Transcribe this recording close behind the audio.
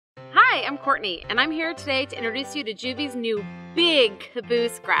Hi, I'm Courtney, and I'm here today to introduce you to Joovy's new big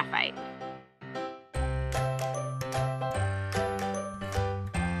Caboose Graphite.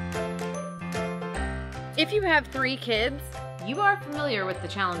 If you have 3 kids, you are familiar with the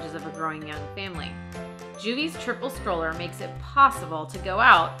challenges of a growing young family. Joovy's Triple stroller makes it possible to go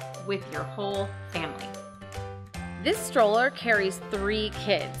out with your whole family. This stroller carries 3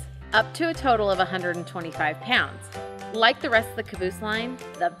 kids, up to a total of 125 pounds. Like the rest of the Caboose line,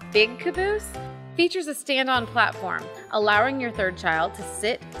 the big Caboose features a stand-on platform, allowing your third child to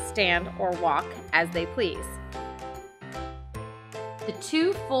sit, stand, or walk as they please. The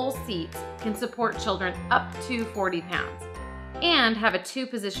 2 full seats can support children up to 40 pounds and have a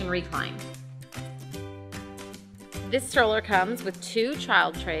 2-position recline. This stroller comes with 2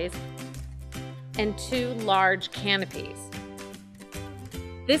 child trays and 2 large canopies.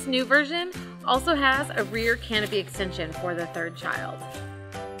 This new version also has a rear canopy extension for the third child.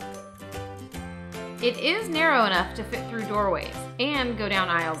 It is narrow enough to fit through doorways and go down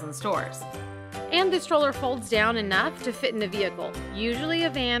aisles in stores. And the stroller folds down enough to fit in a vehicle, usually a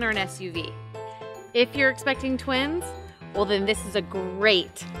van or an SUV. If you're expecting twins, well then this is a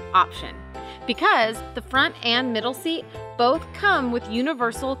great option because the front and middle seat both come with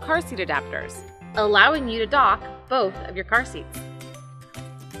universal car seat adapters, allowing you to dock both of your car seats.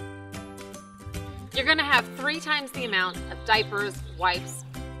 You're gonna have 3 times the amount of diapers, wipes,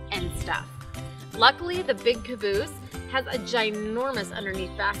 and stuff. Luckily, the big Caboose has a ginormous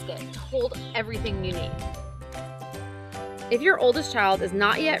underneath basket to hold everything you need. If your oldest child is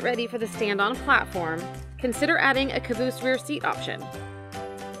not yet ready for the stand-on platform, consider adding a Caboose rear seat option.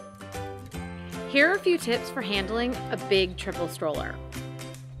 Here are a few tips for handling a big triple stroller.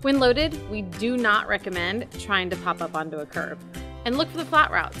 When loaded, we do not recommend trying to pop up onto a curb. And look for the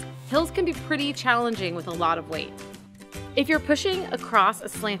flat routes. Hills can be pretty challenging with a lot of weight. If you're pushing across a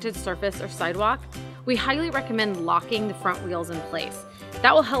slanted surface or sidewalk, we highly recommend locking the front wheels in place.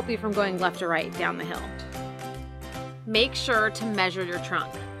 That will help you from going left or right down the hill. Make sure to measure your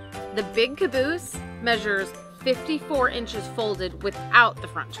trunk. The big Caboose measures 54 inches folded without the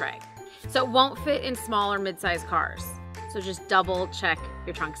front tray, so it won't fit in small or mid-sized cars. So just double check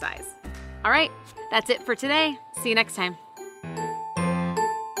your trunk size. All right, that's it for today. See you next time.